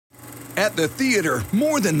At the theater,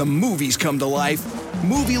 more than the movies come to life.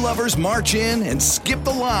 Movie lovers march in and skip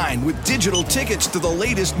the line with digital tickets to the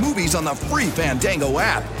latest movies on the free Fandango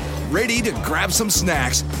app. Ready to grab some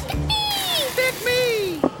snacks. Pick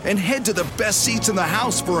me! And head to the best seats in the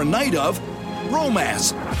house for a night of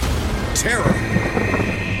romance, terror,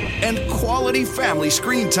 and quality family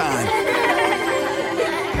screen time.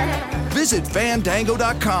 Visit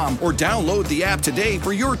Fandango.com or download the app today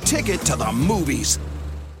for your ticket to the movies.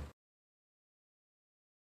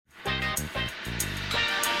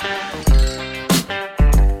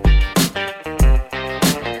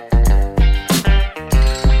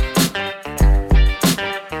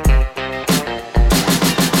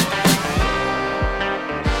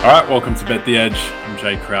 All right, welcome to Bet the Edge. I'm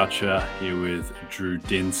Jay Croucher here with Drew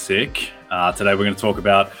Dinsick. Today we're going to talk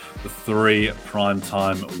about the 3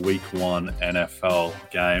 primetime Week 1 NFL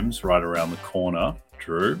games right around the corner.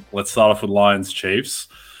 Drew, let's start off with Lions-Chiefs.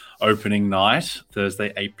 Opening night,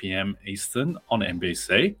 Thursday, 8 p.m. Eastern on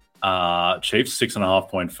NBC. Chiefs,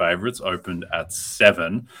 6.5-point favorites, opened at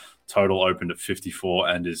 7. Total opened at 54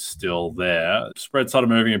 and is still there. Spread started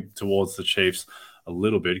moving towards the Chiefs a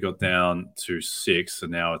little bit, got down to 6,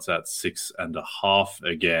 and now it's at 6.5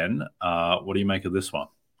 again. What do you make of this one?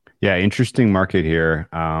 Yeah, interesting market here.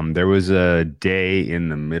 There was a day in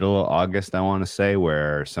the middle of August, I want to say,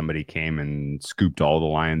 where somebody came and scooped all the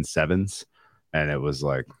Lions 7s, and it was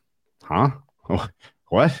like, huh?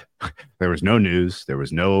 What? There was no news. There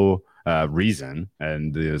was no reason.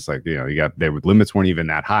 And it was like, their limits weren't even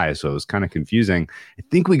that high. So it was kind of confusing. I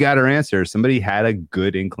think we got our answer. Somebody had a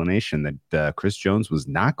good inclination that Chris Jones was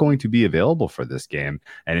not going to be available for this game.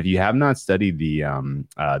 And if you have not studied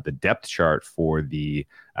the depth chart for the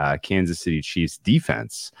Kansas City Chiefs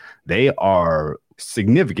defense, they are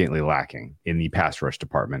significantly lacking in the pass rush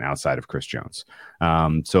department outside of Chris Jones.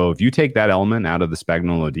 So if you take that element out of the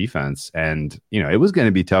Spagnuolo defense, and it was going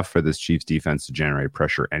to be tough for this Chiefs defense to generate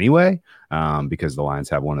pressure anyway, because the Lions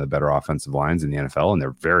have one of the better offensive lines in the NFL, and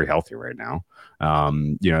they're very healthy right now.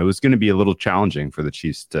 It was going to be a little challenging for the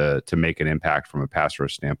Chiefs to make an impact from a pass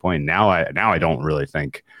rush standpoint. Now I don't really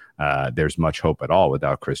think there's much hope at all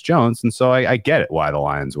without Chris Jones, and so I get it why the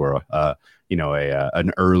Lions were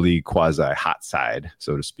an early quasi hot side,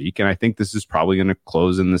 so to speak. And I think this is probably going to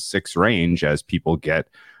close in the 6 range as people get,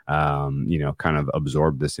 kind of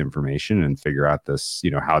absorb this information and figure out this,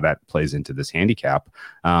 how that plays into this handicap.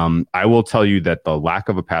 I will tell you that the lack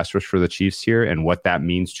of a pass rush for the Chiefs here and what that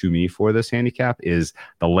means to me for this handicap is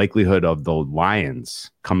the likelihood of the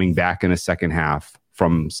Lions coming back in a second half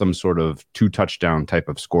from some sort of 2-touchdown type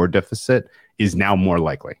of score deficit is now more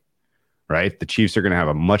likely. Right, the Chiefs are going to have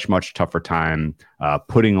a much, much tougher time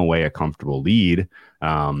putting away a comfortable lead.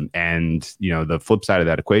 And the flip side of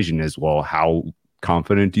that equation is, well, how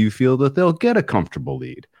confident do you feel that they'll get a comfortable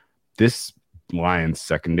lead? This Lions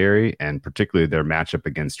secondary, and particularly their matchup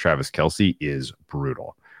against Travis Kelce, is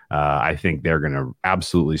brutal. I think they're going to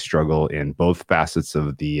absolutely struggle in both facets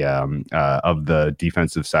of the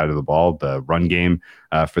defensive side of the ball. The run game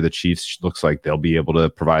for the Chiefs looks like they'll be able to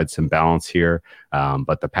provide some balance here.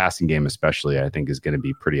 But the passing game especially, I think, is going to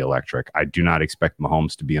be pretty electric. I do not expect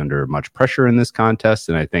Mahomes to be under much pressure in this contest.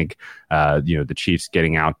 And I think, the Chiefs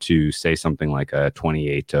getting out to say something like a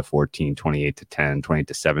 28-14, 28-10,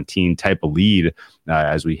 28-17 type of lead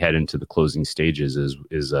as we head into the closing stages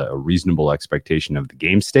is a reasonable expectation of the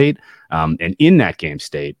game state. And in that game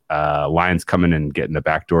state, Lions coming and getting the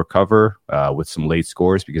backdoor cover with some late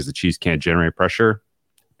scores because the Chiefs can't generate pressure.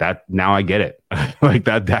 That now I get it. Like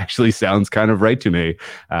that actually sounds kind of right to me.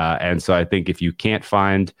 And so I think if you can't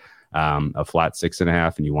find a flat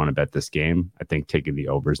 6.5 and you want to bet this game, I think taking the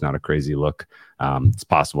over is not a crazy look. It's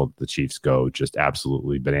possible that the Chiefs go just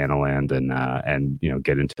absolutely banana land and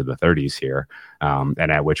get into the 30s here. And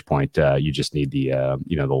at which point you just need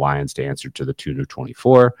the Lions to answer to the tune of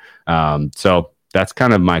 24. So that's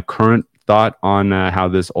kind of my current thought on how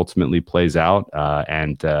this ultimately plays out.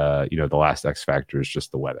 And the last X factor is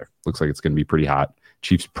just the weather. Looks like it's going to be pretty hot.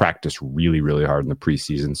 Chiefs practice really, really hard in the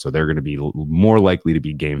preseason, so they're going to be more likely to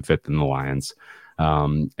be game fit than the Lions.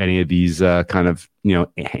 Any of these kind of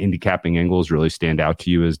handicapping angles really stand out to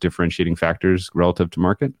you as differentiating factors relative to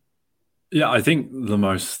market? Yeah, I think the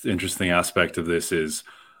most interesting aspect of this is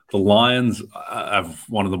the Lions have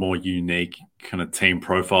one of the more unique kind of team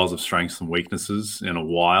profiles of strengths and weaknesses in a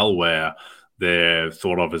while, where they're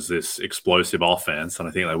thought of as this explosive offense, and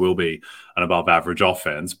I think they will be an above-average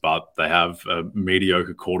offense, but they have a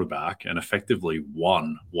mediocre quarterback and effectively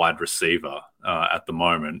one wide receiver at the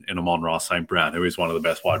moment in Amon-Ra St. Brown, who is one of the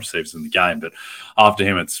best wide receivers in the game. But after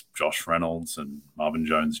him, it's Josh Reynolds and Marvin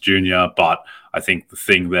Jones Jr. But I think the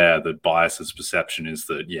thing there that biases perception is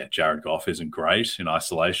that, Jared Goff isn't great in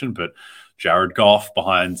isolation, but Jared Goff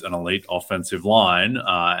behind an elite offensive line,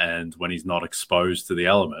 and when he's not exposed to the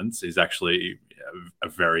elements, is actually a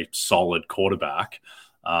very solid quarterback.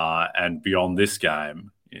 And beyond this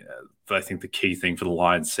game, I think the key thing for the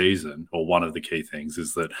Lions season, or one of the key things,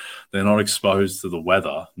 is that they're not exposed to the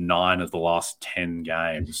weather 9 of the last 10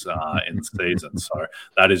 games in the season. So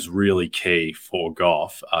that is really key for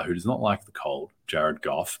Goff, who does not like the cold, Jared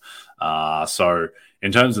Goff. So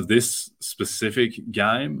in terms of this specific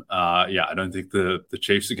game, I don't think the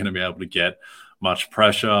Chiefs are going to be able to get much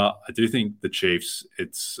pressure. I do think the Chiefs,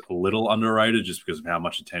 it's a little underrated just because of how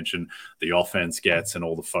much attention the offense gets and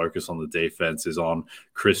all the focus on the defense is on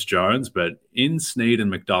Chris Jones. But in Snead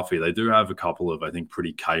and McDuffie, they do have a couple of, I think,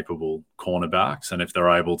 pretty capable cornerbacks. And if they're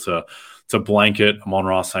able to blanket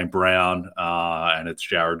Amon-Ra St. Brown, and it's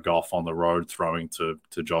Jared Goff on the road throwing to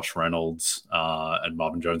Josh Reynolds and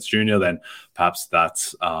Marvin Jones Jr., then perhaps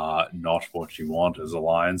that's not what you want as a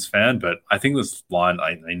Lions fan. But I think this line,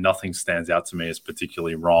 nothing stands out to me as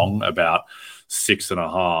particularly wrong about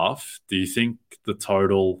 6.5. Do you think the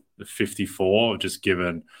total 54, just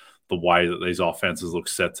given the way that these offenses look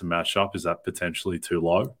set to match up, is that potentially too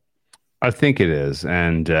low? I think it is.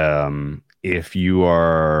 And if you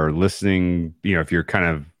are listening, if you're kind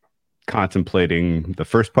of contemplating the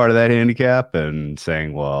first part of that handicap and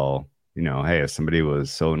saying, well, hey, if somebody was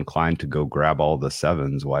so inclined to go grab all the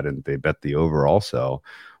 7s, why didn't they bet the over also?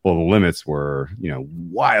 Well, the limits were,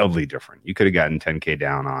 wildly different. You could have gotten 10K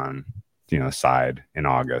down on, side in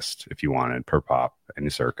August if you wanted per pop in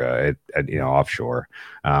circa, offshore.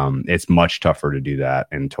 It's much tougher to do that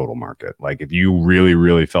in total market. Like if you really,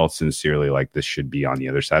 really felt sincerely like this should be on the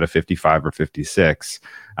other side of 55 or 56,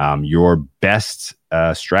 your best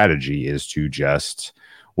strategy is to just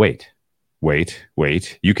wait.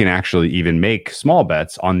 You can actually even make small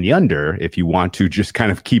bets on the under if you want to just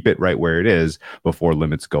kind of keep it right where it is before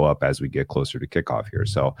limits go up as we get closer to kickoff here.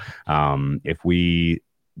 So if we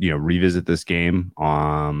revisit this game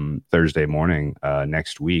on Thursday morning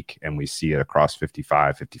next week and we see it across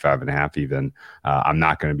 55 and a half even, I'm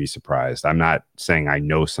not going to be surprised. I'm not saying I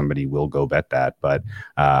know somebody will go bet that, but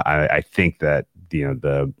I think that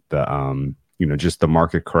just the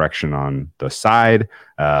market correction on the side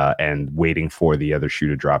and waiting for the other shoe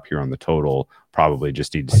to drop here on the total, probably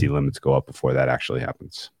just need to see limits go up before that actually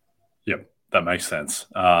happens. Yep, that makes sense.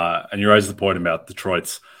 And you raised the point about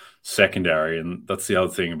Detroit's secondary, and that's the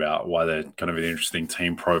other thing about why they're kind of an interesting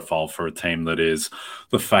team profile for a team that is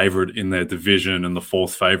the favorite in their division and the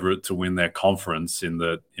 4th favorite to win their conference, in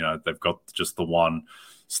that they've got just the one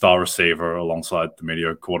star receiver alongside the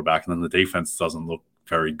mediocre quarterback, and then the defense doesn't look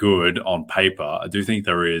very good on paper. I do think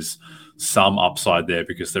there is some upside there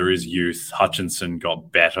because there is youth. Hutchinson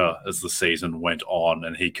got better as the season went on,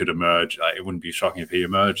 and he could emerge. It wouldn't be shocking if he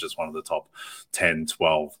emerged as one of the top 10,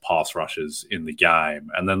 12 pass rushers in the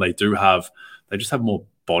game. And then they just have more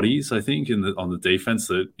bodies, I think, on the defense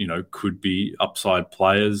that, could be upside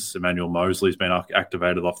players. Emmanuel Mosley's been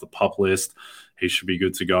activated off the PUP list. He should be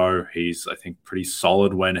good to go. He's, I think, pretty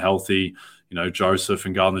solid when healthy. Joseph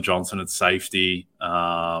and Gardner Johnson at safety.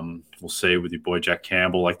 We'll see with your boy Jack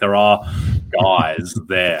Campbell. Like, there are guys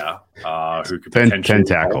there who could potentially 10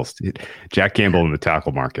 tackles. Jack Campbell in the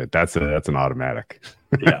tackle market. That's an automatic.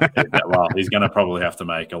 Yeah. Well, he's going to probably have to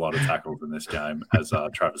make a lot of tackles in this game as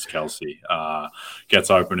Travis Kelce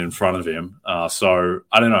gets open in front of him. So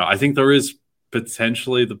I don't know. I think there is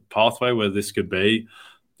potentially the pathway where this could be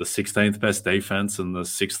the 16th best defense and the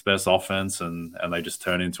 6th best offense, and they just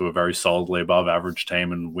turn into a very solidly above average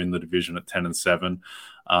team and win the division at 10-7.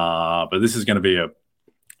 But this is going to be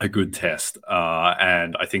a good test.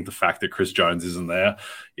 And I think the fact that Chris Jones isn't there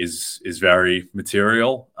is very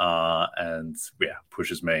material, and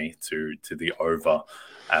pushes me to the over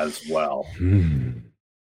as well.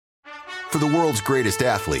 For the world's greatest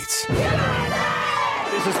athletes,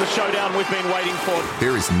 this is the showdown we've been waiting for.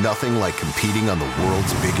 There is nothing like competing on the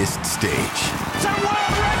world's biggest stage. It's a world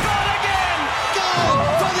record again!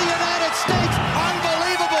 Gold for the United States!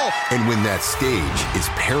 Unbelievable! And when that stage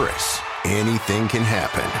is Paris, anything can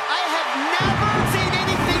happen. I have never seen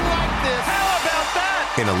anything like this. How about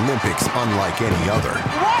that? An Olympics unlike any other.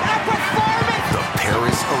 What a performance! The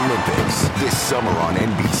Paris Olympics, this summer on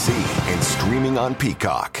NBC and streaming on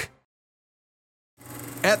Peacock.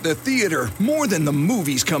 At the theater, more than the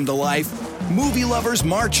movies come to life. Movie lovers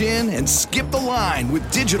march in and skip the line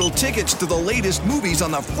with digital tickets to the latest movies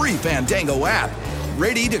on the free Fandango app.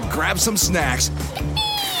 Ready to grab some snacks.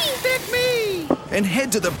 Pick me! and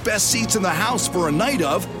head to the best seats in the house for a night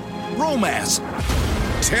of romance,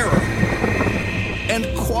 terror, and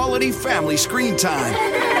quality family screen time.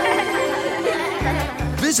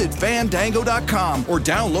 Visit Fandango.com or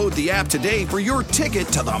download the app today for your ticket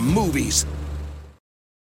to the movies.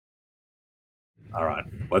 All right,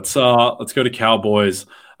 let's go to Cowboys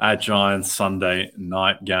at Giants Sunday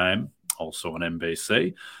night game, also on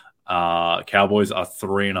NBC. Cowboys are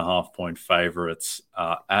 3.5-point favorites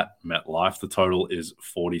at MetLife. The total is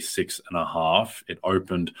 46.5. It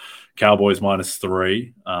opened Cowboys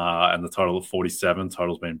 -3, and the total of 47.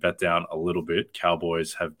 Total's been bet down a little bit.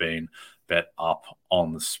 Cowboys have been bet up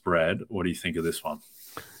on the spread. What do you think of this one?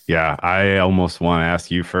 Yeah, I almost want to ask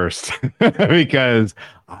you first because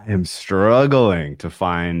I am struggling to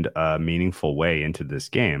find a meaningful way into this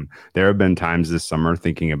game. There have been times this summer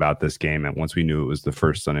thinking about this game, and once we knew it was the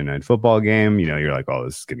first Sunday night football game, you're like, oh,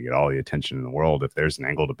 this is going to get all the attention in the world. If there's an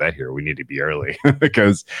angle to bet here, we need to be early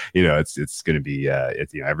because it's going to be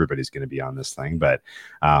everybody's going to be on this thing. But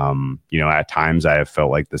at times I have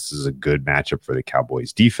felt like this is a good matchup for the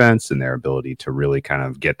Cowboys defense and their ability to really kind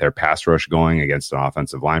of get their pass rush going against an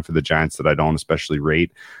offensive line for the Giants that I don't especially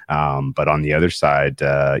rate. But on the other side,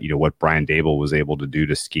 what Brian Dable was able to do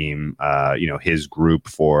to scheme, his group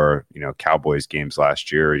for, Cowboys games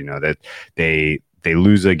last year, that they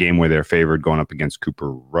lose a game where they're favored going up against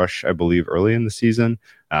Cooper Rush, I believe, early in the season.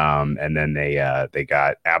 And then they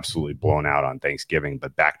got absolutely blown out on Thanksgiving,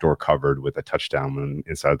 but backdoor covered with a touchdown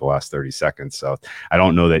inside the last 30 seconds. So I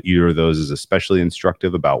don't know that either of those is especially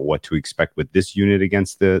instructive about what to expect with this unit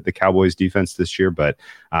against the Cowboys defense this year. But,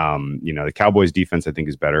 the Cowboys defense, I think,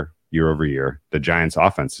 is better year over year. The Giants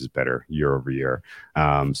offense is better year over year.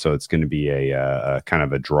 So it's going to be a kind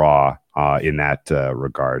of a draw in that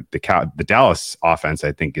regard. The Dallas offense,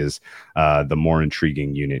 I think, is the more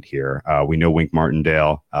intriguing unit here. We know Wink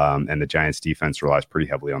Martindale and the Giants defense relies pretty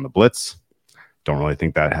heavily on the blitz. Don't really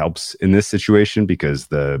think that helps in this situation because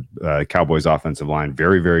the Cowboys offensive line,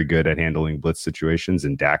 very, very good at handling blitz situations,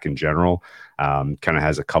 and Dak in general kind of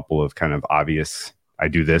has a couple of kind of obvious, I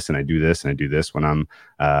do this and I do this and I do this when I'm,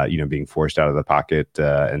 being forced out of the pocket.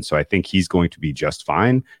 And so I think he's going to be just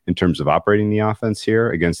fine in terms of operating the offense here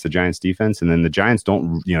against the Giants defense. And then the Giants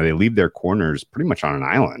don't, they leave their corners pretty much on an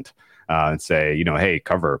island and say, hey,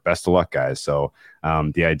 cover, best of luck, guys. So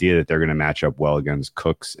the idea that they're going to match up well against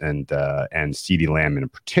Cooks and CeeDee Lamb in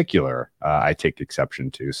particular, I take exception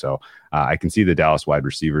to. So I can see the Dallas wide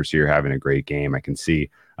receivers here having a great game. I can see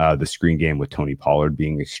the screen game with Tony Pollard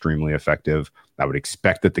being extremely effective. I would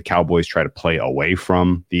expect that the Cowboys try to play away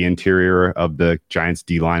from the interior of the Giants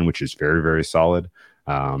D-line, which is very, very solid,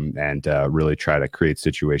 and really try to create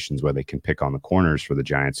situations where they can pick on the corners for the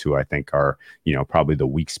Giants, who I think are, probably the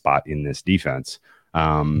weak spot in this defense.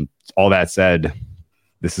 All that said,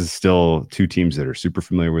 this is still two teams that are super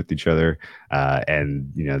familiar with each other.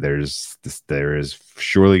 And, there is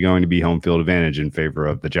surely going to be home field advantage in favor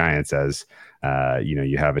of the Giants as,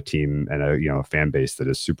 you have a team and a fan base that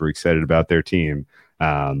is super excited about their team.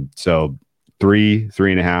 So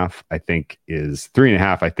 3.5, I think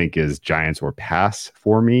is Giants or pass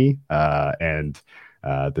for me. And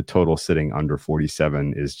the total sitting under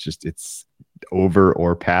 47 is just, it's over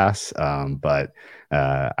or pass. But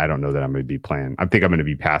I don't know that I'm going to be playing. I think I'm going to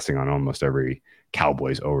be passing on almost every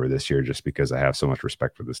Cowboys over this year just because I have so much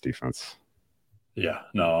respect for this defense. Yeah,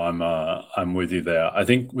 no, I'm with you there. I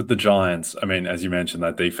think with the Giants, I mean, as you mentioned,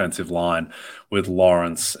 that defensive line with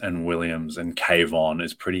Lawrence and Williams and Kayvon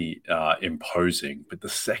is pretty imposing. But the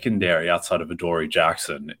secondary outside of Adoree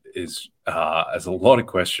Jackson is has a lot of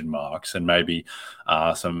question marks and maybe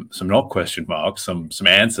some not question marks, some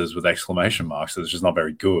answers with exclamation marks. So it's just not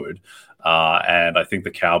very good. And I think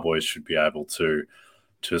the Cowboys should be able to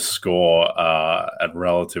score at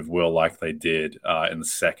relative will like they did in the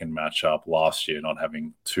second matchup last year, not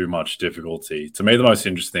having too much difficulty. To me, the most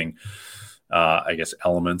interesting,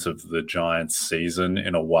 element of the Giants season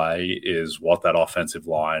in a way is what that offensive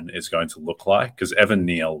line is going to look like, because Evan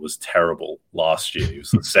Neal was terrible last year. He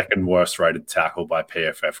was the second worst rated tackle by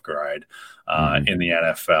PFF grade in the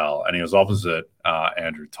NFL, and he was opposite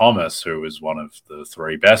Andrew Thomas, who was one of the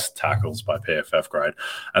three best tackles by PFF grade.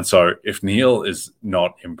 And so if Neal is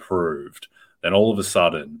not improved, then all of a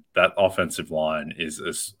sudden that offensive line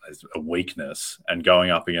is a weakness, and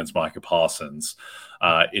going up against Micah Parsons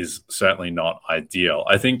is certainly not ideal.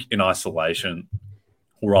 I think in isolation,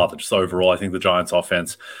 or rather just overall, I think the Giants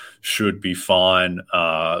offense should be fine.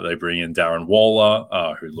 They bring in Darren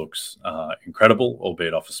Waller, who looks incredible,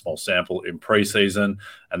 albeit off a small sample in preseason.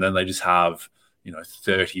 And then they just have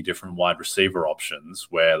 30 different wide receiver options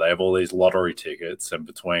where they have all these lottery tickets, and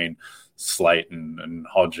between Slayton and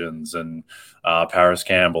Hodgins and Paris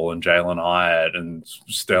Campbell and Jalen Hyatt and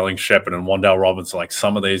Sterling Shepard and Wan'Dale Robinson, like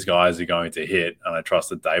some of these guys are going to hit, and I trust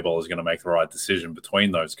that Daboll is going to make the right decision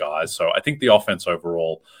between those guys. So I think the offense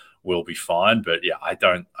overall will be fine, but yeah, I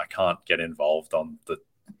can't get involved on the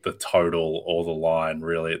total or the line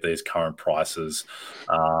really at these current prices.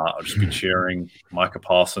 I'll just be cheering Micah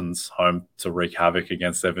Parsons home to wreak havoc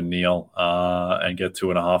against Evan Neal and get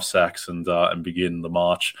 2.5 sacks and begin the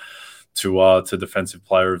march to Defensive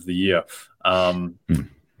Player of the Year.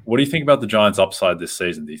 What do you think about the Giants' upside this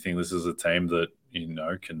season? Do you think this is a team that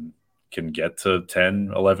can get to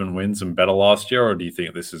 10, 11 wins and better last year, or do you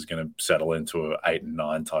think this is going to settle into an 8 and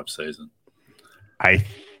 9 type season? I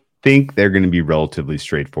think they're going to be relatively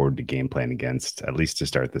straightforward to game plan against, at least to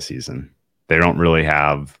start the season. They don't really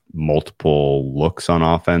have multiple looks on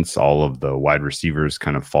offense. All of the wide receivers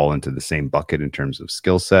kind of fall into the same bucket in terms of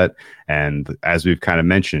skill set. And as we've kind of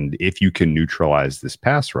mentioned, if you can neutralize this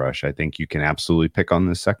pass rush, I think you can absolutely pick on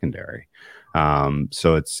the secondary.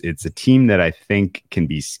 So it's a team that I think can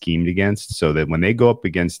be schemed against, so that when they go up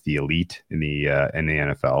against the elite in the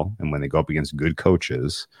NFL, and when they go up against good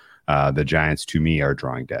coaches, the Giants, to me, are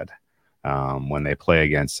drawing dead. When they play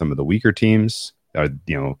against some of the weaker teams,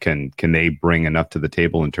 can they bring enough to the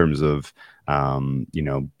table in terms of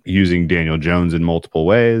using Daniel Jones in multiple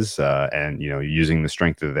ways and using the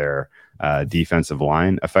strength of their defensive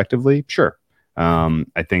line effectively? Sure.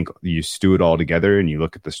 I think you stew it all together and you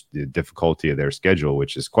look at the difficulty of their schedule,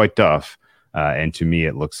 which is quite tough. And to me,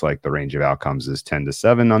 it looks like the range of outcomes is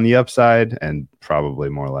 10-7 on the upside, and probably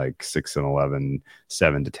more like 6-11,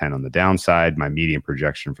 7-10 on the downside. My median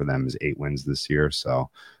projection for them is 8 wins this year. So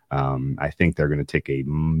I think they're going to take a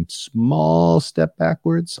small step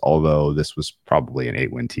backwards, although this was probably an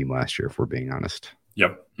 8-win team last year, if we're being honest.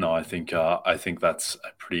 Yep. No, I think that's a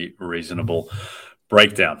pretty reasonable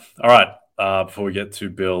breakdown. All right. Before we get to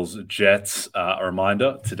Bills Jets, a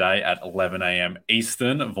reminder, today at 11 a.m.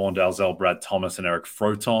 Eastern, Vaughn Dalzell, Brad Thomas, and Eric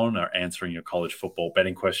Froton are answering your college football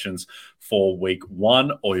betting questions for week 1.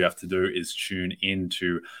 All you have to do is tune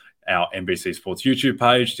into our NBC Sports YouTube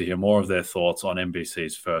page to hear more of their thoughts on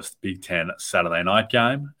NBC's first Big Ten Saturday night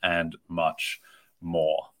game and much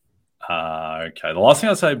more. Okay, the last thing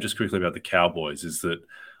I'll say just quickly about the Cowboys is that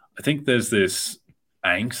I think there's this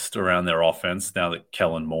angst around their offense now that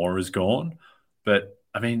Kellen Moore is gone. But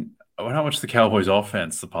I mean, when I watched the Cowboys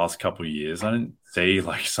offense the past couple of years, I didn't see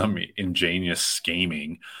like some ingenious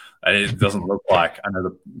scheming. It doesn't look like, I know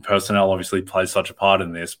the personnel obviously plays such a part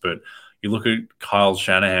in this, but you look at Kyle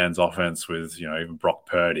Shanahan's offense with, even Brock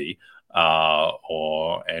Purdy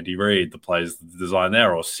or Andy Reid, the plays designed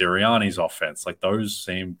there, or Sirianni's offense, like those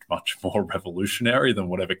seemed much more revolutionary than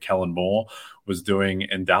whatever Kellen Moore was doing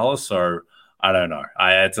in Dallas. So I don't know.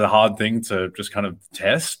 It's a hard thing to just kind of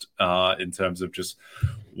test in terms of just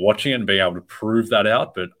watching it and being able to prove that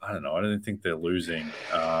out. But I don't know. I don't think they're losing,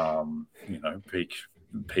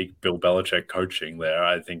 peak Bill Belichick coaching there.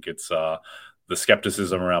 I think it's the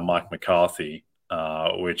skepticism around Mike McCarthy,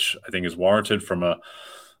 which I think is warranted from a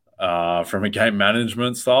game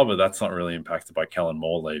management style, but that's not really impacted by Kellen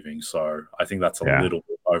Moore leaving. So I think that's a little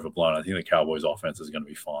bit overblown. I think the Cowboys offense is going to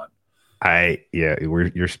be fine.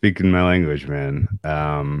 You're speaking my language, man.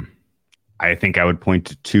 I think I would point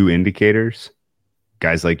to 2 indicators.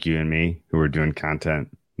 Guys like you and me who are doing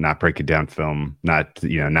content, not breaking down film, not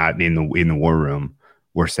in the war room.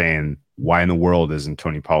 We're saying, why in the world isn't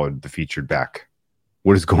Tony Pollard the featured back?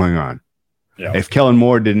 What is going on? Yeah. If Kellen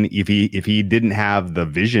Moore if he didn't have the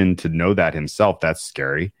vision to know that himself, that's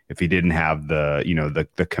scary. If he didn't have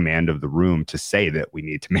the command of the room to say that we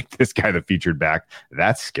need to make this guy the featured back,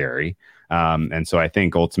 that's scary. And so I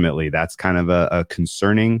think ultimately that's kind of a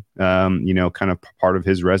concerning, kind of part of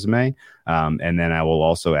his resume. And then I will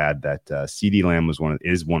also add that CeeDee Lamb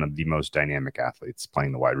is one of the most dynamic athletes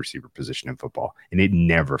playing the wide receiver position in football. And it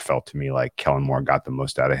never felt to me like Kellen Moore got the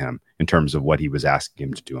most out of him in terms of what he was asking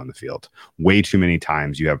him to do on the field. Way too many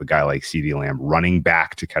times you have a guy like CeeDee Lamb running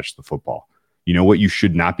back to catch the football. You know what you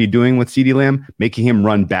should not be doing with CeeDee Lamb? Making him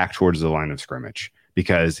run back towards the line of scrimmage,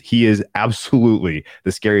 because he is absolutely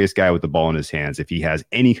the scariest guy with the ball in his hands if he has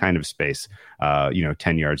any kind of space,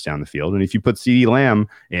 10 yards down the field. And if you put CeeDee Lamb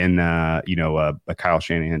in, a Kyle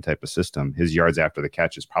Shanahan type of system, his yards after the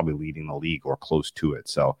catch is probably leading the league or close to it.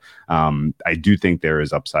 So I do think there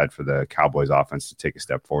is upside for the Cowboys offense to take a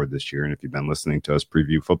step forward this year. And if you've been listening to us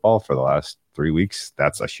preview football for the last 3 weeks,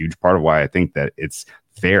 that's a huge part of why I think that it's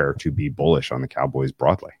fair to be bullish on the Cowboys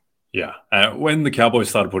broadly. Yeah. When the Cowboys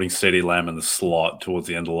started putting CeeDee Lamb in the slot towards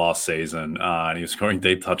the end of last season, and he was scoring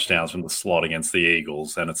deep touchdowns from the slot against the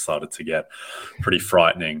Eagles, then it started to get pretty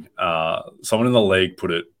frightening. Someone in the league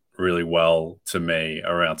put it really well to me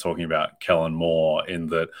around talking about Kellen Moore, in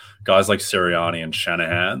that guys like Sirianni and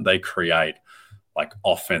Shanahan, they create like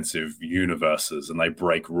offensive universes and they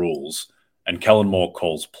break rules. And Kellen Moore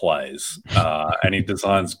calls plays, and he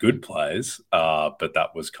designs good plays. But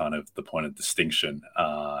that was kind of the point of distinction,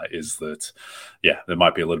 is that, yeah, there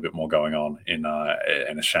might be a little bit more going on in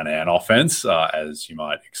a Shanahan offense, as you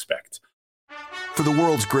might expect. For the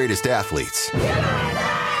world's greatest athletes,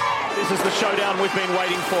 This is the showdown we've been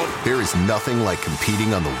waiting for. there is nothing like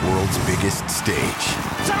competing on the world's biggest stage.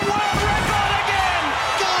 It's a world record again!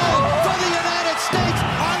 Goal for the United States.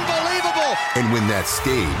 Unbelievable. And when that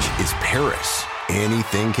stage is Paris,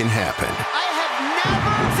 anything can happen. I have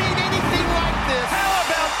never seen anything like this. How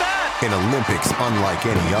about that? An Olympics unlike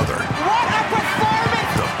any other. What a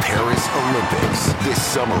performance. The Paris Olympics, this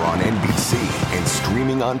summer on NBC and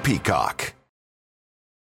streaming on Peacock.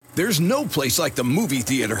 There's no place like the movie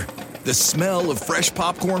theater. The smell of fresh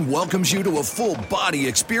popcorn welcomes you to a full body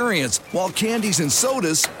experience, while candies and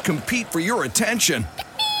sodas compete for your attention.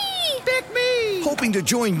 Pick me. Hoping to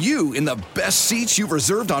join you in the best seats you've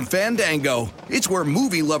reserved on Fandango. It's where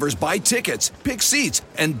movie lovers buy tickets, pick seats,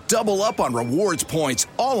 and double up on rewards points,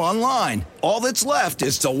 all online. All that's left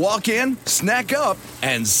is to walk in, snack up,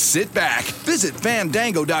 and sit back. Visit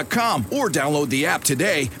Fandango.com or download the app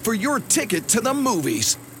today for your ticket to the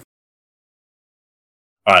movies.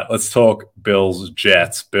 All right, let's talk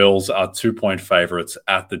Bills-Jets. Bills are 2-point favorites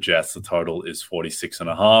at the Jets. The total is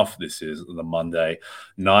 46.5. This is the Monday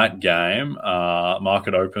night game.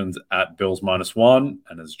 Market opened at Bills -1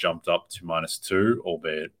 and has jumped up to -2,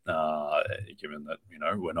 albeit given that,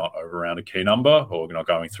 we're not over around a key number, or we're not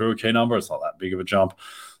going through a key number, it's not that big of a jump.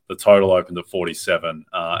 The total opened at 47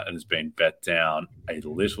 and has been bet down a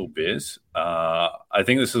little bit. I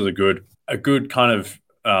think this is a good kind of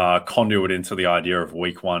conduit into the idea of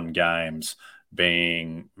week one games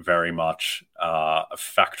being very much a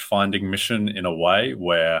fact-finding mission, in a way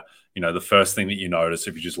where, the first thing that you notice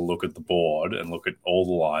if you just look at the board and look at all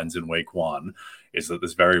the lines in week one is that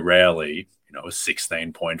there's very rarely, a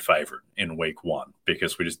 16-point favorite in week one,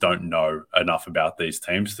 because we just don't know enough about these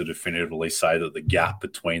teams to definitively say that the gap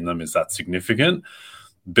between them is that significant.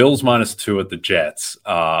 Bills -2 at the Jets.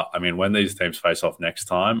 When these teams face off next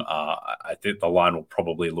time, I think the line will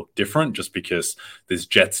probably look different, just because this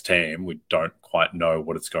Jets team, we don't quite know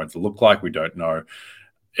what it's going to look like. We don't know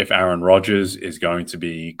if Aaron Rodgers is going to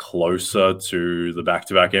be closer to the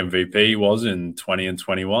back-to-back MVP he was in 20 and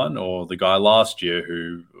 21, or the guy last year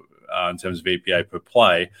who, in terms of EPA per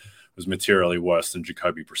play, was materially worse than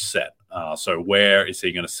Jacoby Brissett. So where is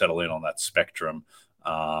he going to settle in on that spectrum?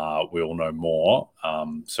 We will know more,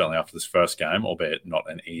 certainly after this first game, albeit not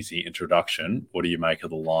an easy introduction. What do you make of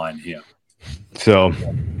the line here? So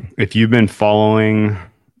if you've been following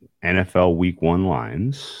NFL week one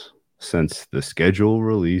lines since the schedule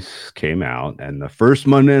release came out and the first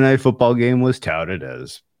Monday Night Football game was touted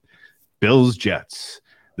as Bills-Jets,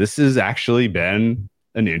 this has actually been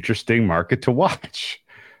an interesting market to watch.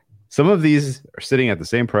 Some of these are sitting at the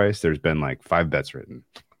same price. There's been like 5 bets written.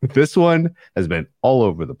 This one has been all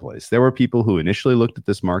over the place. There were people who initially looked at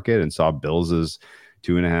this market and saw Bills as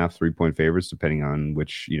 2.5, 3-point favorites, depending on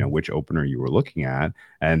which opener you were looking at,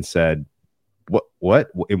 and said, what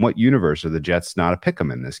in what universe are the Jets not a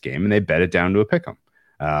pick'em in this game? And they bet it down to a pick'em.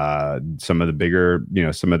 Some of the bigger,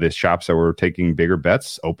 some of the shops that were taking bigger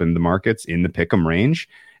bets opened the markets in the pick'em range,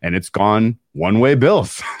 and it's gone one-way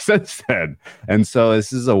Bills since then. And so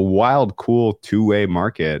this is a wild, cool two-way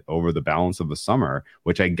market over the balance of the summer,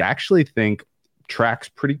 which I actually think tracks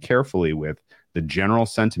pretty carefully with the general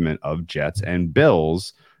sentiment of Jets and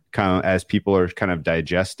Bills, kind of as people are kind of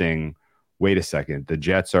digesting, wait a second, the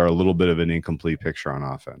Jets are a little bit of an incomplete picture on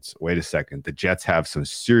offense. Wait a second, the Jets have some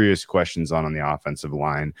serious questions on the offensive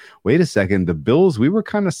line. Wait a second, the Bills, we were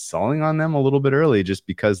kind of selling on them a little bit early just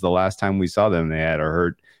because the last time we saw them, they had a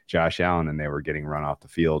hurt Josh Allen and they were getting run off the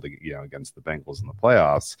field, against the Bengals in the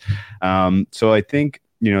playoffs. So I think,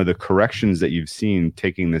 the corrections that you've seen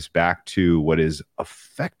taking this back to what is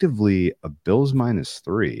effectively a Bills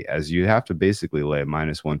 -3, as you have to basically lay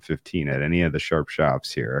 -115 at any of the sharp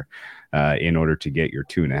shops here in order to get your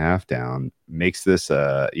 2.5 down, makes this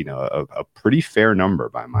a pretty fair number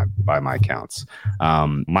by my counts.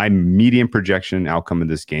 My median projection outcome of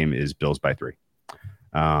this game is Bills by 3.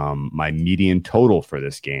 My median total for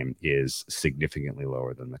this game is significantly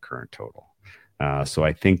lower than the current total. So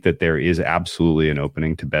I think that there is absolutely an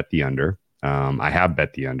opening to bet the under. I have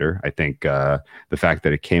bet the under. I think the fact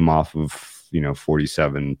that it came off of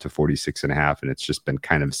 47 to 46.5, and it's just been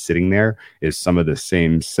kind of sitting there is some of the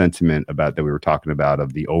same sentiment about that we were talking about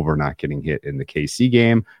of the over not getting hit in the KC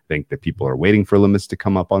game. I think that people are waiting for limits to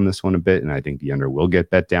come up on this one a bit, and I think the under will get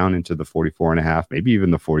bet down into the 44.5, maybe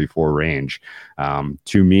even the 44 range.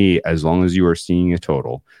 To me, as long as you are seeing a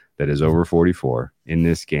total that is over 44 in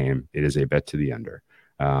this game, it is a bet to the under.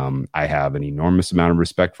 I have an enormous amount of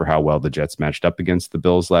respect for how well the Jets matched up against the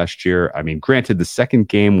Bills last year. I mean, granted, the second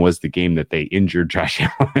game was the game that they injured Josh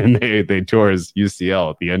Allen. They tore his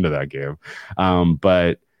UCL at the end of that game.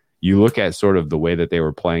 But you look at sort of the way that they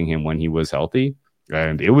were playing him when he was healthy,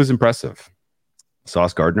 and it was impressive.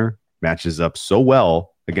 Sauce Gardner matches up so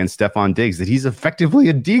well against Stephon Diggs that he's effectively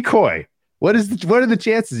a decoy. What are the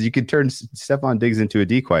chances you could turn Stephon Diggs into a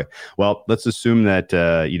decoy? Well, let's assume that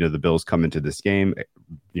the Bills come into this game.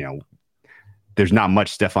 There's not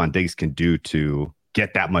much Stephon Diggs can do to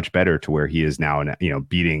get that much better to where he is now,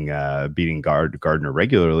 beating Gardner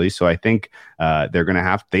regularly. So I think they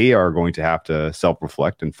are going to have to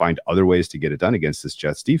self-reflect and find other ways to get it done against this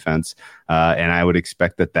Jets defense. And I would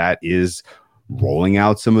expect that is rolling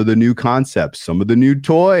out some of the new concepts, some of the new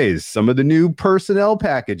toys, some of the new personnel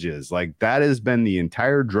packages. Like, that has been the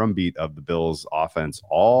entire drumbeat of the Bills offense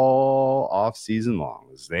all off season long.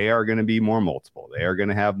 They are going to be more multiple. They are going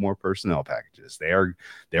to have more personnel packages. They're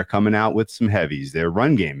coming out with some heavies. Their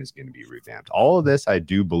run game is going to be revamped. All of this, I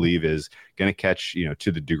do believe, is going to catch,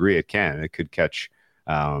 to the degree it can, it could catch,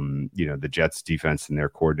 the Jets defense and their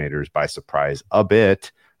coordinators by surprise a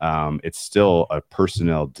bit. It's still a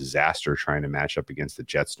personnel disaster trying to match up against the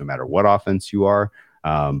Jets, no matter what offense you are.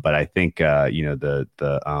 But I think,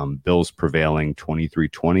 the Bills prevailing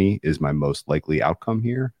 23-20 is my most likely outcome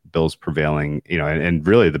here. Bills prevailing, and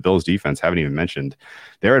really the Bills defense, haven't even mentioned,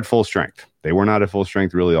 they're at full strength. They were not at full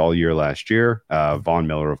strength really all year last year. Von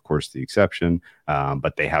Miller, of course, the exception.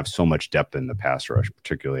 But they have so much depth in the pass rush,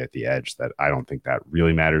 particularly at the edge, that I don't think that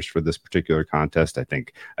really matters for this particular contest. I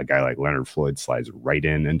think a guy like Leonard Floyd slides right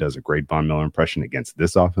in and does a great Von Miller impression against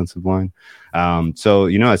this offensive line. So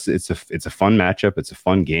it's a fun matchup. It's a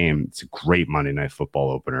fun game. It's a great Monday Night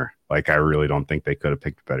Football opener. Like, I really don't think they could have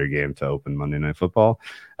picked a better game to open Monday Night Football.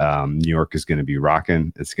 New York is going to be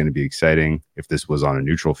rocking. It's going to be exciting. If this was on a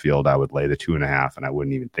neutral field, I would lay the 2.5, and I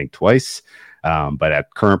wouldn't even think twice. But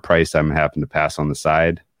at current price, I'm having to pass on the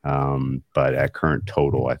side. But at current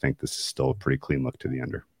total, I think this is still a pretty clean look to the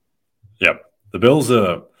under. Yep. The Bills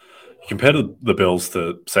are, compared to the Bills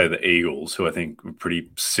to, say, the Eagles, who I think are pretty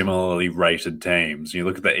similarly rated teams. You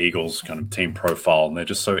look at the Eagles' kind of team profile, and they're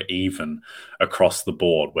just so even across the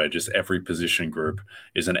board, where just every position group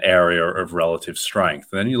is an area of relative strength.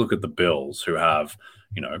 And then you look at the Bills, who have,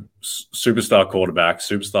 superstar quarterback,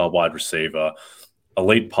 superstar wide receiver,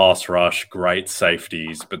 elite pass rush, great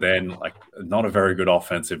safeties, but then not a very good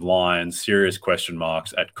offensive line, serious question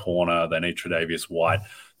marks at corner. They need Tre'Davious White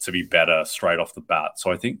to be better straight off the bat.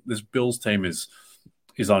 So I think this Bills team is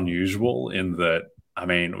unusual in that, I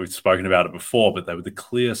mean, we've spoken about it before, but they were the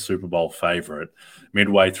clear Super Bowl favorite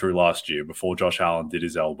midway through last year before Josh Allen did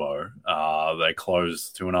his elbow. They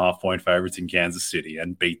closed 2.5-point favorites in Kansas City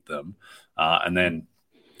and beat them. And then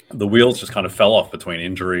the wheels just kind of fell off between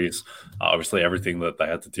injuries. Obviously, everything that they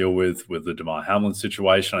had to deal with the Damar Hamlin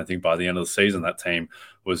situation. I think by the end of the season, that team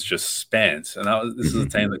was just spent. And this is a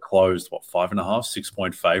team that closed, 5.5,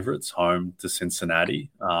 6-point favorites home to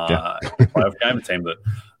Cincinnati. Playoff game, a team that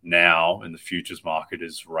now in the futures market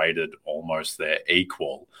is rated almost their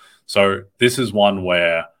equal. So this is one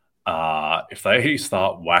where if they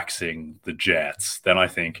start waxing the Jets, then I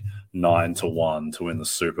think 9-1 to win the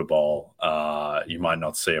Super Bowl. You might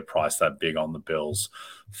not see a price that big on the Bills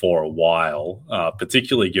for a while,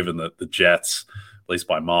 particularly given that the Jets, at least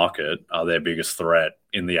by market, are their biggest threat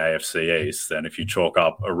in the AFC East. And if you chalk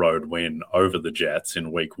up a road win over the Jets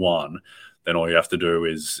in week 1, then all you have to do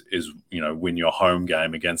is win your home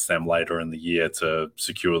game against them later in the year to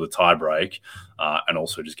secure the tiebreak, and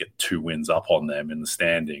also just get 2 wins up on them in the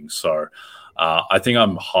standings. So I think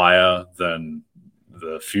I'm higher than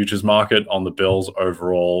the futures market on the Bills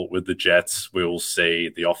overall. With the Jets, we will see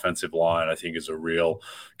the offensive line, I think, is a real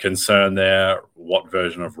concern there, what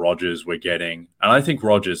version of Rodgers we're getting. And I think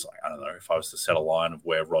Rodgers, I don't know, if I was to set a line of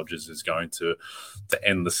where Rodgers is going to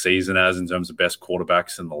end the season as in terms of best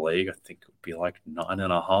quarterbacks in the league, I think it would be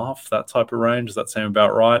 9.5, that type of range. Does that seem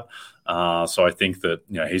about right? So I think that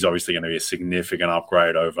he's obviously going to be a significant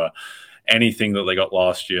upgrade over anything that they got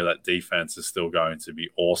last year. That defense is still going to be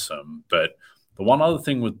awesome. But the one other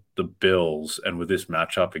thing with the Bills and with this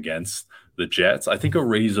matchup against the Jets, I think a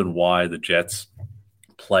reason why the Jets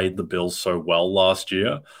played the Bills so well last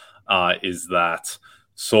year is that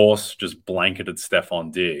Sauce just blanketed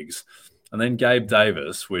Stephon Diggs. And then Gabe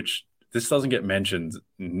Davis, which this doesn't get mentioned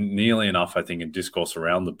nearly enough, I think, in discourse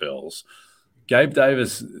around the Bills. Gabe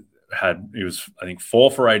Davis was, I think,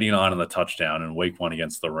 4 for 89 on the touchdown in week 1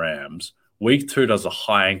 against the Rams. Week 2 does a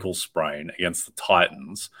high ankle sprain against the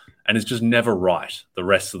Titans and is just never right the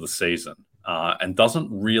rest of the season, and doesn't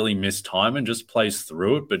really miss time and just plays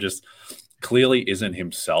through it, but just clearly isn't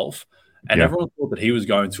himself. And everyone thought that he was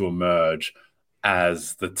going to emerge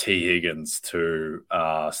as the T. Higgins to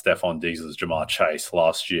Stephon Diggs' Jamar Chase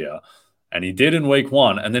last year. And he did in week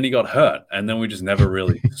 1, and then he got hurt, and then we just never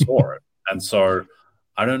really saw it. And so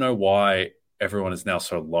I don't know why everyone is now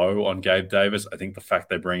so low on Gabe Davis. I think the fact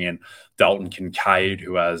they bring in Dalton Kincaid,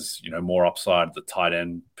 who has, more upside at the tight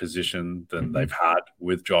end position than they've had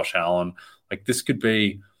with Josh Allen. Like this could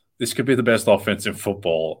be the best offense in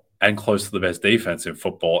football and close to the best defense in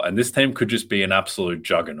football. And this team could just be an absolute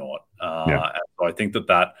juggernaut. And so I think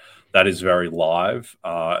that is very live.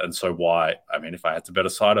 And so if I had to bet a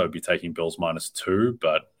side, I would be taking Bills -2.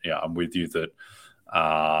 But yeah, I'm with you that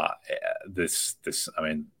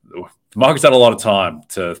the market's had a lot of time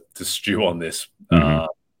to stew on this,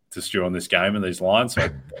 game and these lines. So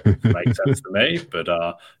it makes sense to me. But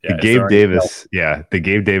the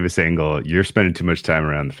Gabe Davis angle, you're spending too much time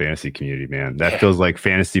around the fantasy community, man. That feels like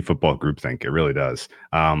fantasy football groupthink. It really does.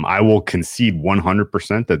 I will concede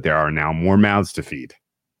 100% that there are now more mouths to feed,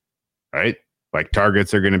 right? Like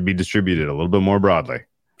targets are going to be distributed a little bit more broadly.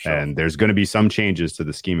 Sure. And there's going to be some changes to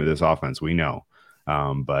the scheme of this offense. We know.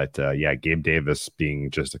 But Gabe Davis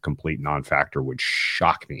being just a complete non-factor would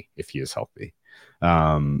shock me if he is healthy.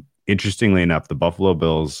 Interestingly enough, the Buffalo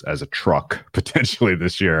Bills as a truck potentially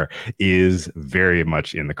this year is very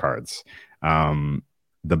much in the cards.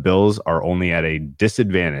 The Bills are only at a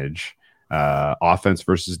disadvantage, offense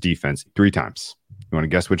versus defense, 3 times. You want to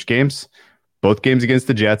guess which games? Both games against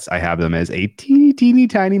the Jets, I have them as a teeny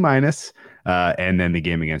tiny minus, and then the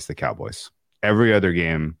game against the Cowboys. Every other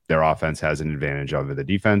game, their offense has an advantage over the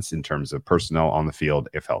defense in terms of personnel on the field,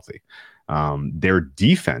 if healthy. Their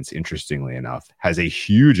defense, interestingly enough, has a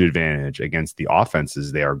huge advantage against the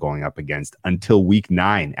offenses they are going up against until week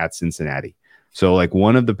 9 at Cincinnati. So, like,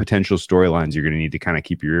 one of the potential storylines you're going to need to kind of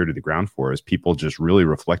keep your ear to the ground for is people just really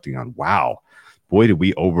reflecting on, wow, boy, did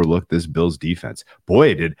we overlook this Bills defense.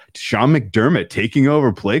 Boy, did Sean McDermott taking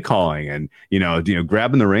over play calling and,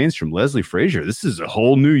 grabbing the reins from Leslie Frazier. This is a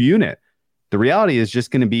whole new unit. The reality is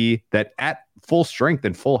just going to be that at full strength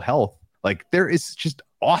and full health, like there is just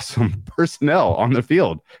awesome personnel on the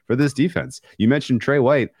field for this defense. You mentioned Trey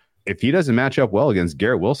White. If he doesn't match up well against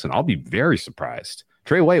Garrett Wilson, I'll be very surprised.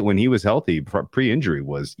 Trey White, when he was healthy pre-injury,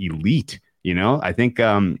 was elite. I think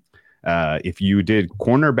if you did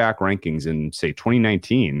cornerback rankings in, say,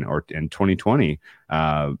 2019 or in 2020,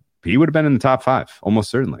 he would have been in the top 5,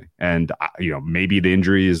 almost certainly. And, maybe the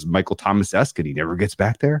injury is Michael Thomas-esque and he never gets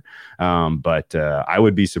back there. But I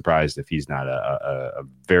would be surprised if he's not a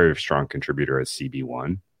very strong contributor as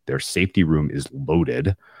CB1. Their safety room is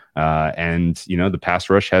loaded. And the pass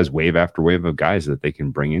rush has wave after wave of guys that they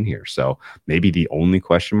can bring in here. So maybe the only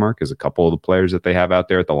question mark is a couple of the players that they have out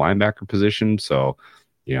there at the linebacker position. So,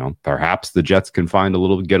 perhaps the Jets can get a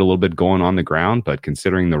little bit going on the ground, but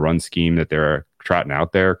considering the run scheme that they're trotting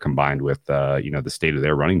out there combined with, the state of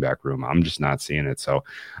their running back room, I'm just not seeing it. So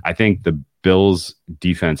I think the Bills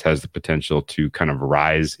defense has the potential to kind of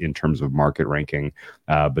rise in terms of market ranking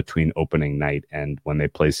between opening night and when they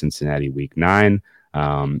play Cincinnati week 9.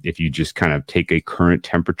 If you just kind of take a current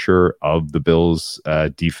temperature of the Bills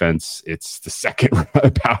defense, it's the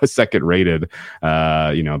second rated,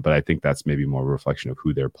 but I think that's maybe more a reflection of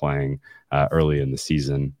who they're playing early in the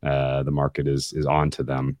season. The market is on to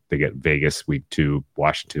them. They get Vegas week 2,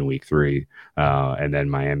 Washington week 3, and then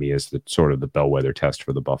Miami is the sort of the bellwether test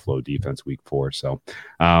for the Buffalo defense week 4. So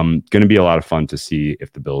going to be a lot of fun to see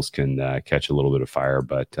if the Bills can catch a little bit of fire,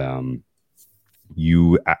 but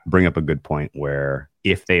you bring up a good point where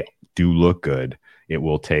if they do look good, it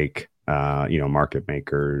will take, market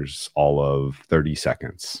makers all of 30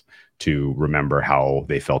 seconds to remember how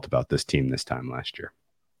they felt about this team this time last year.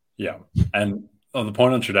 Yeah. And on the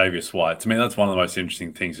point on Tre'Davious White, to me, that's one of the most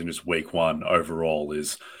interesting things in just week 1 overall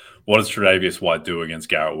is what does Tre'Davious White do against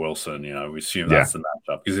Garrett Wilson? We assume that's the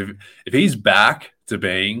matchup. Because if he's back to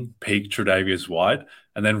being peak Tre'Davious White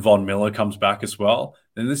and then Von Miller comes back as well,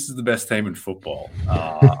 then this is the best team in football,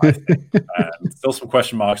 I think. And still some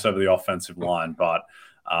question marks over the offensive line, but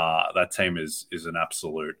that team is an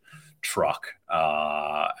absolute truck.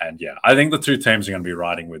 And yeah, I think the two teams are going to be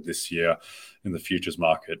riding with this year in the futures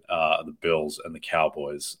market, the Bills and the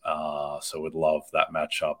Cowboys. So we'd love that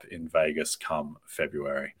matchup in Vegas come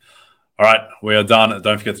February. All right, we are done.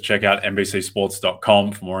 Don't forget to check out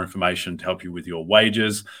NBCSports.com for more information to help you with your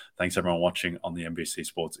wagers. Thanks, everyone watching on the NBC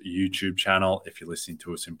Sports YouTube channel. If you're listening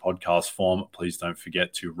to us in podcast form, please don't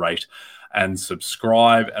forget to rate and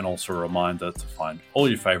subscribe. And also a reminder to find all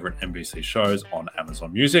your favorite NBC shows on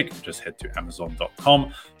Amazon Music. Just head to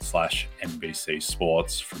amazon.com/NBC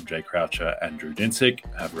Sports. From Jay Croucher and Drew Dinsick.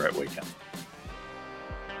 Have a great weekend.